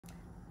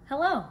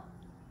Hello,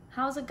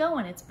 how's it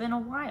going? It's been a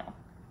while.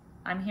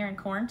 I'm here in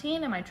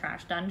quarantine in my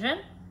trash dungeon.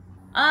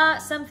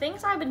 Some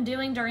things I've been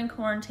doing during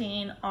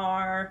quarantine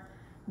are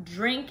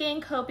drinking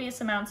copious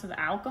amounts of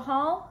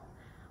alcohol,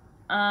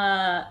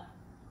 not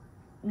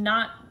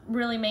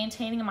really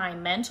maintaining my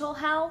mental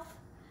health,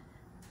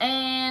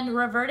 and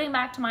reverting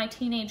back to my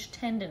teenage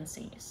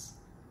tendencies,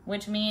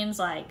 which means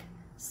like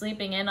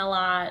sleeping in a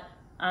lot,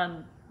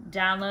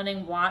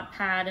 downloading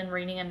Wattpad and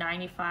reading a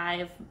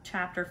 95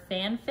 chapter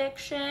fan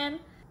fiction,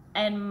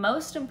 and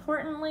most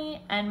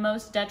importantly and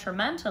most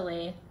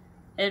detrimentally,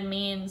 it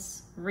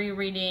means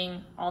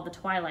rereading all the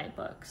Twilight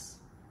books.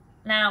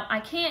 Now, I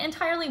can't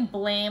entirely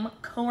blame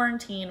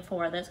quarantine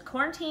for this.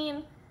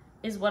 Quarantine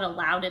is what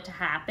allowed it to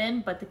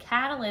happen, but the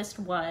catalyst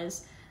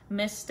was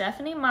Miss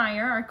Stephanie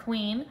Meyer, our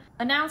queen,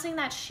 announcing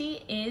that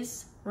she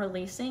is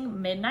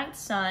releasing Midnight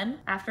Sun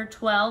after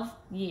 12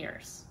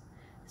 years.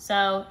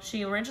 So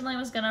she originally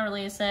was going to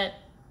release it,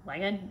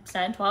 like I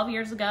said, 12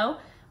 years ago,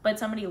 but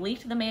somebody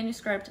leaked the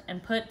manuscript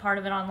and put part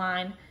of it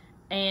online,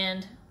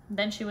 and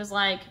then she was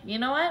like, you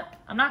know what,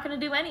 I'm not going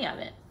to do any of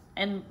it,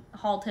 and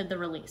halted the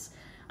release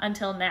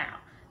until now.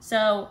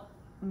 So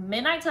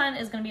Midnight Sun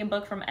is going to be a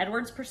book from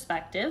Edward's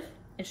perspective.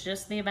 It's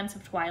just the events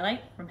of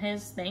Twilight from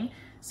his thing.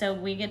 So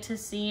we get to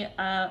see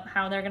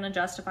how they're going to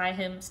justify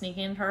him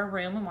sneaking into her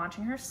room and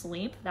watching her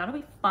sleep. That'll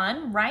be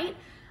fun, right?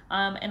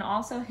 And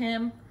also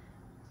him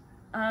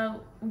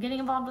getting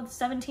involved with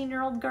a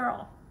 17-year-old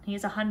girl.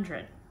 He's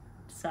 100,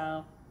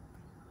 so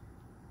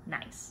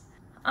nice.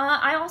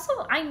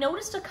 I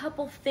noticed a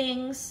couple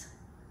things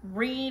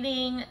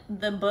reading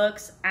the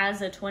books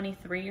as a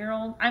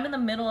 23-year-old. I'm in the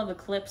middle of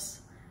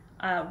Eclipse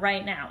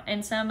right now,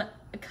 and some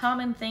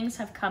common things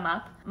have come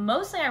up.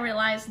 Mostly I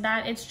realized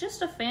that it's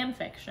just a fan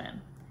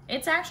fiction.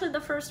 It's actually the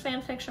first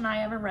fan fiction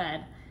I ever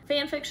read.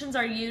 Fan fictions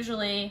are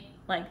usually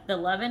like the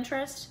love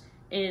interest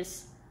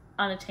is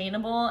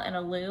unattainable and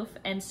aloof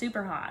and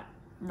super hot,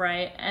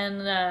 right?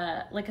 And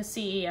like a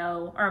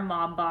CEO or a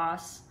mob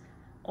boss,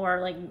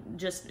 or like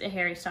just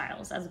Harry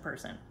Styles as a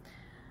person.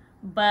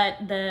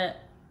 But the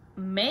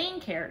main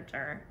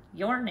character,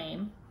 your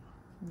name,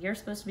 you're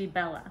supposed to be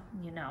Bella,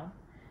 you know.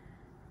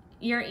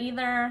 You're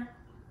either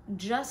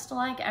just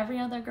like every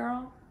other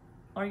girl,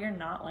 or you're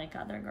not like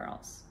other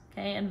girls,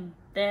 okay? And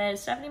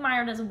Stephanie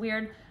Meyer does a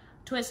weird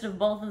twist of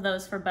both of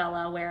those for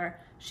Bella,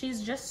 where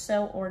she's just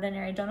so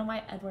ordinary. Don't know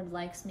why Edward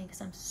likes me,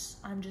 because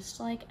I'm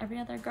just like every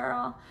other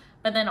girl.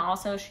 But then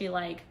also she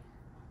like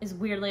is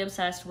weirdly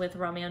obsessed with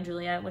Romeo and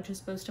Juliet, which is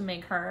supposed to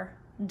make her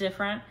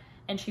different,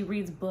 and she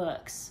reads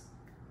books.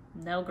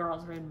 No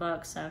girls read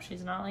books, so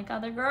she's not like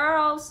other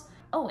girls.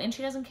 Oh, and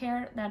she doesn't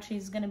care that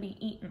she's gonna be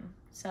eaten,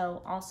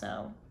 so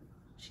also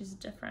she's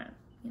different,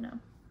 you know.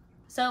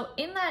 So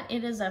in that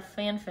it is a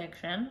fan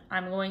fiction,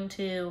 I'm going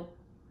to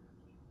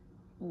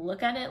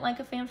look at it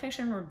like a fan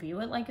fiction, review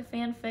it like a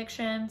fan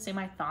fiction, say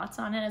my thoughts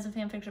on it as a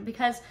fan fiction,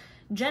 because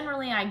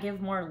generally I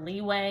give more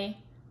leeway,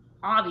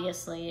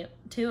 obviously,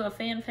 to a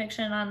fan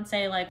fiction on,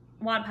 say, like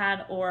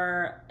Wattpad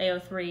or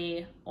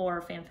AO3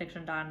 or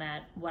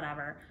fanfiction.net,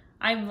 whatever.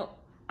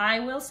 I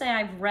will say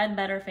I've read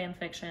better fan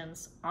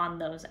fictions on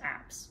those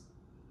apps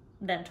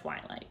than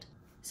Twilight.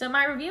 So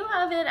my review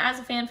of it as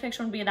a fan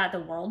fiction would be that the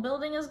world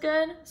building is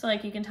good. So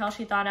like you can tell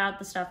she thought out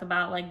the stuff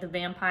about like the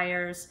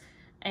vampires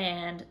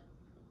and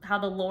how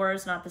the lore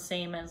is not the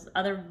same as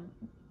other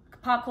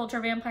pop culture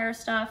vampire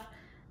stuff,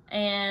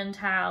 and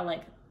how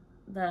like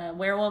the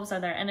werewolves are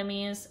their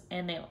enemies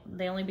and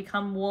they only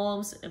become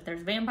wolves if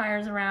there's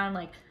vampires around.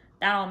 Like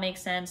that all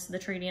makes sense, the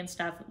treaty and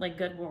stuff, like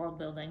good world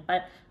building.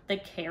 But the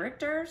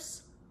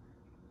characters,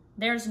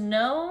 there's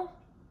no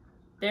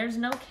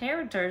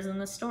characters in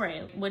the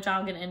story, which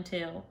I'll get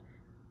into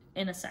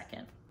in a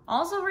second.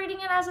 Also,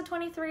 reading it as a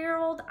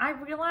 23-year-old, I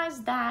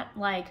realized that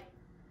like,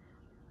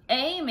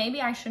 A,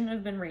 maybe I shouldn't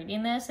have been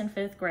reading this in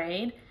 5th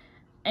grade,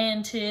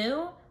 and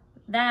 2,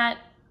 that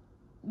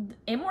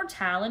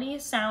immortality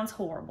sounds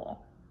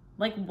horrible.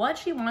 Like what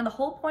she wanted, the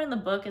whole point of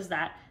the book is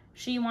that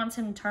she wants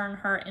him to turn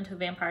her into a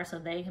vampire so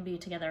they can be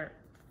together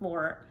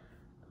for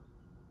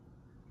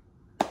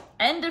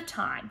end of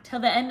time,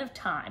 till the end of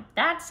time.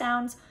 That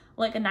sounds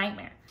like a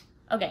nightmare.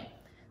 Okay,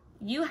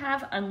 you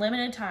have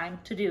unlimited time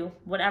to do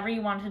whatever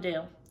you want to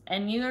do,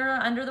 and you're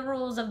under the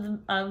rules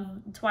of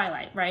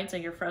Twilight, right? So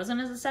you're frozen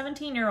as a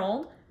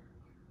 17-year-old.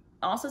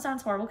 Also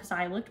sounds horrible because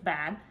I looked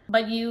bad,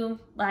 but you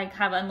like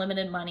have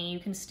unlimited money, you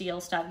can steal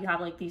stuff, you have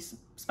like these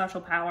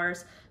special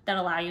powers that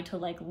allow you to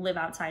like live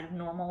outside of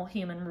normal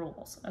human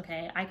rules,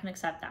 okay? I can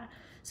accept that.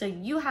 So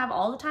you have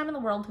all the time in the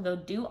world to go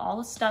do all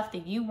the stuff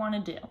that you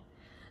want to do.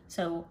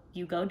 So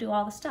you go do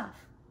all the stuff.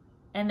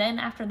 And then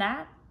after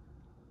that,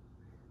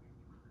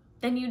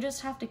 then you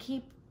just have to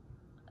keep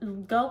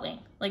going.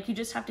 Like you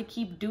just have to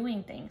keep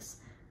doing things.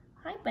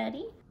 Hi,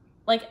 Betty.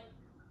 Like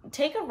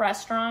take a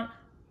restaurant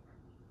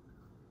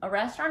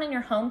in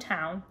your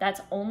hometown that's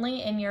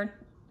only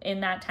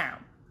in that town.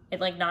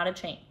 It's like not a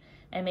chain.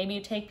 And maybe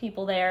you take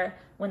people there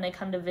when they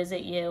come to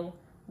visit you,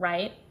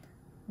 right?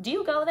 Do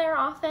you go there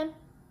often?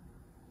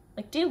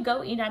 Like, do you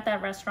go eat at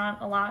that restaurant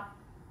a lot?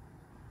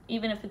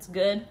 Even if it's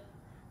good?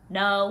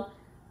 No,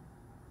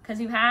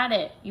 because you've had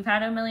it. You've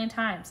had it a million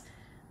times.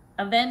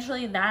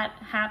 Eventually that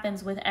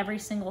happens with every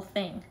single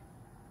thing.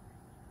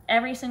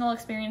 Every single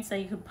experience that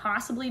you could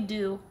possibly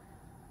do,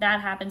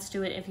 that happens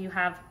to it if you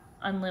have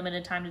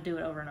unlimited time to do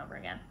it over and over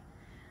again.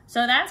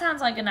 So that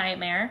sounds like a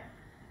nightmare.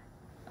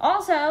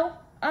 Also,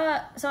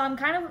 so I'm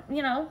kind of,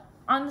 you know,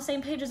 on the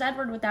same page as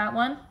Edward with that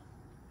one.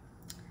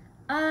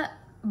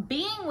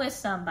 Being with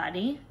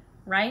somebody,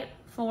 right,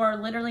 for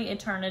literally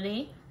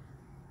eternity,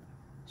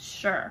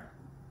 sure.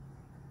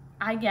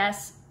 I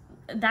guess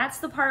that's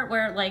the part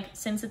where, like,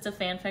 since it's a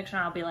fan fiction,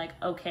 I'll be like,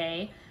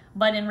 okay.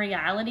 But in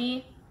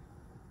reality,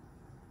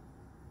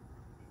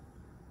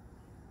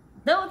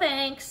 no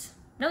thanks.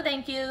 No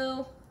thank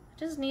you.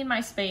 Just need my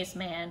space,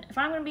 man. If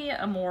I'm going to be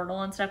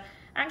immortal and stuff,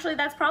 actually,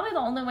 that's probably the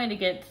only way to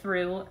get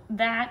through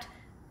that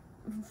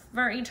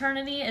for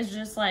eternity is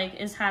just, like,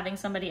 is having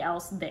somebody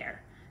else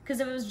there. Because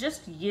if it was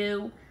just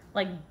you,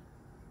 like,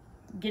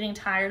 getting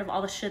tired of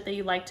all the shit that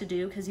you like to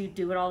do because you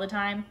do it all the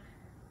time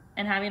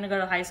and having to go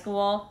to high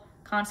school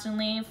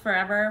constantly,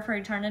 forever, for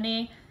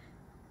eternity,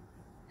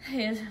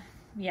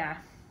 yeah,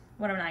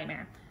 what a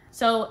nightmare.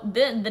 So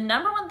the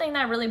number one thing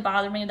that really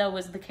bothered me, though,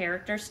 was the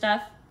character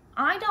stuff.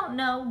 I don't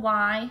know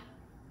why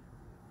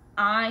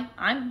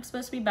I'm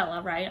supposed to be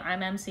Bella, right?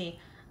 I'm MC.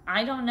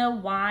 I don't know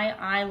why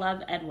I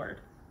love Edward.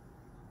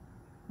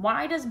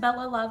 Why does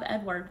Bella love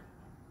Edward?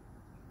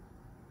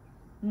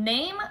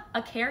 Name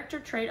a character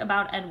trait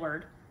about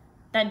Edward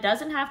that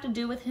doesn't have to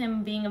do with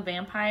him being a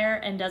vampire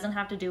and doesn't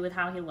have to do with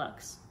how he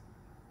looks.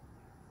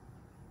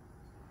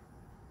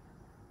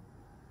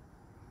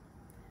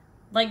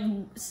 Like,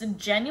 so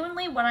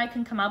genuinely what I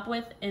can come up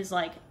with is,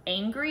 like,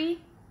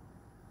 angry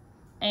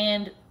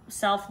and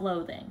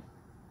self-loathing,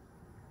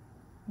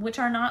 which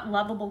are not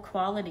lovable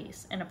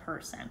qualities in a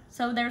person.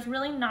 So there's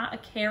really not a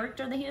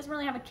character, that he doesn't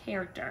really have a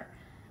character.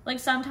 Like,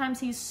 sometimes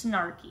he's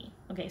snarky.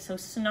 Okay, so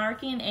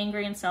snarky and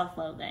angry and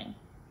self-loathing.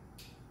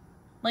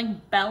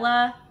 Like,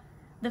 Bella,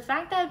 the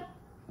fact that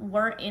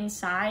we're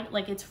inside,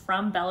 like, it's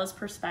from Bella's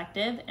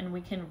perspective and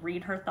we can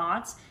read her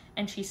thoughts,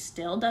 and she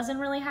still doesn't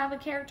really have a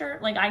character.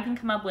 Like, I can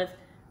come up with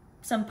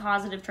some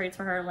positive traits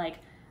for her. Like,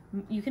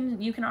 you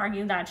can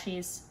argue that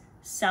she's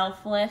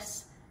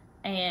selfless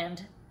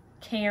and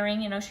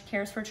caring. You know, she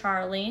cares for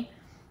Charlie.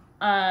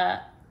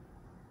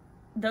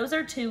 Those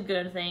are two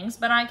good things,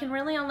 but I can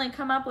really only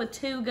come up with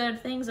two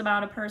good things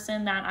about a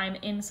person that I'm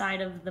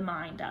inside of the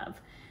mind of,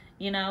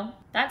 you know?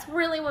 That's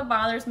really what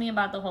bothers me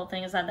about the whole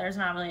thing, is that there's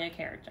not really a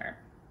character.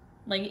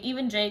 Like,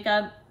 even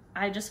Jacob,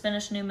 I just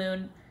finished New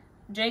Moon.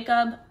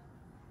 Jacob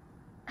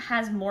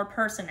has more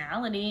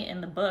personality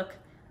in the book,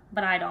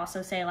 but I'd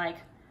also say, like,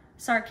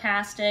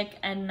 sarcastic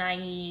and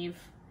naive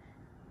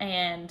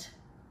and,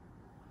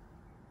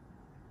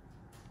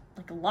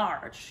 like,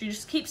 large. She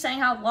just keeps saying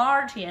how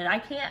large he is. I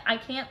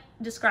can't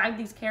describe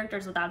these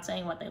characters without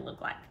saying what they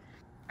look like.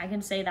 I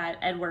can say that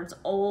Edward's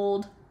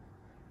old.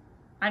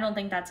 I don't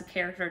think that's a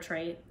character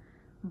trait.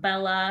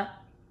 Bella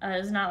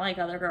is not like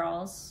other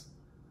girls,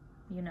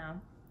 you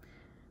know,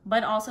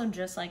 but also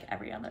just like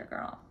every other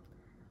girl.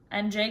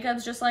 And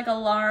Jacob's just like a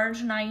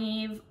large,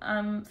 naive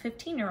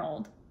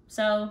 15-year-old.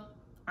 So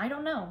I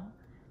don't know.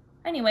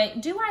 Anyway,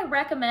 do I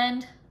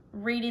recommend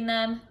reading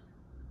them?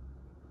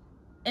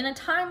 In a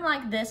time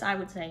like this, I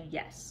would say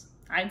yes.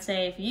 I'd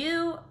say if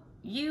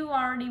you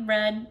already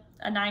read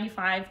a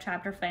 95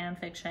 chapter fan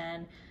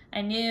fiction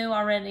and you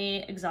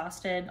already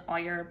exhausted all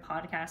your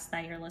podcasts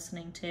that you're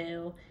listening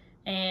to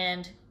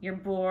and you're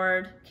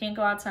bored, can't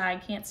go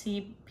outside, can't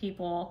see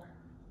people,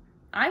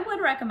 I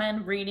would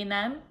recommend reading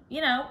them,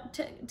 you know,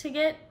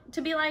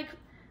 to be like,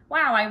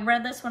 wow, I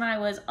read this when I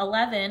was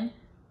 11.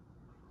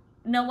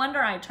 No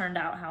wonder I turned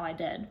out how I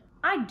did.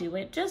 I'd do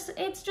it.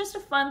 It's just a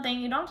fun thing.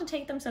 You don't have to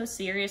take them so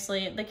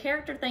seriously. The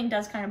character thing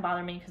does kind of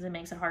bother me because it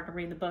makes it hard to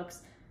read the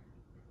books.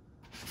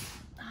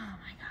 Oh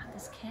my god,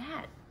 this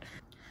cat.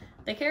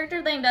 The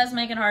character thing does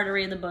make it hard to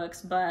read the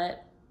books,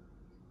 but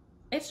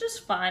it's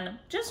just fun.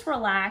 Just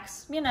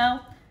relax, you know.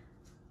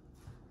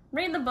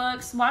 Read the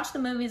books, watch the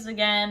movies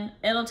again.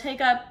 It'll take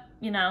up,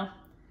 you know,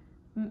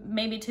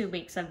 maybe 2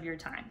 weeks of your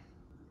time.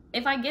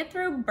 If I get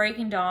through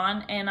Breaking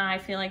Dawn and I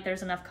feel like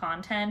there's enough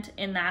content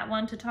in that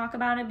one to talk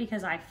about it,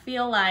 because I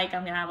feel like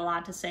I'm going to have a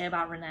lot to say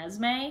about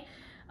Renesmee,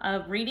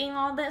 reading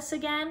all this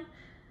again,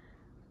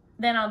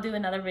 then I'll do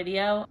another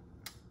video.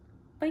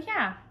 But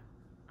yeah,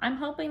 I'm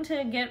hoping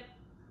to get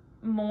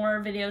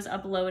more videos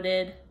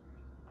uploaded.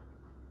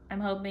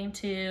 I'm hoping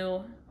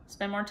to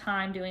spend more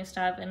time doing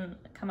stuff and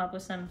come up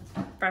with some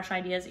fresh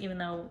ideas, even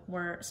though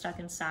we're stuck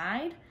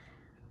inside.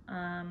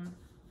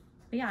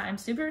 But yeah, I'm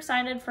super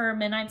excited for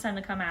Midnight Sun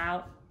to come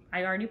out.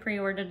 I already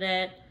pre-ordered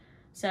it.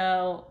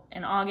 So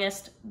in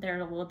August,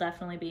 there will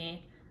definitely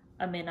be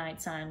a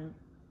Midnight Sun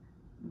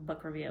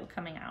book review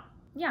coming out.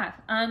 Yeah,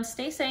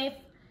 stay safe,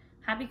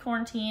 happy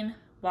quarantine,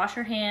 wash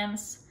your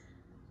hands,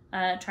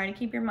 try to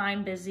keep your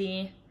mind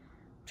busy,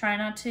 try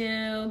not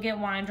to get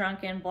wine drunk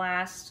and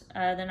blast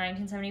the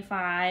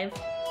 1975.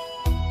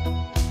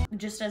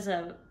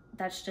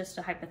 That's just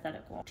a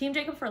hypothetical. Team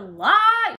Jacob for life!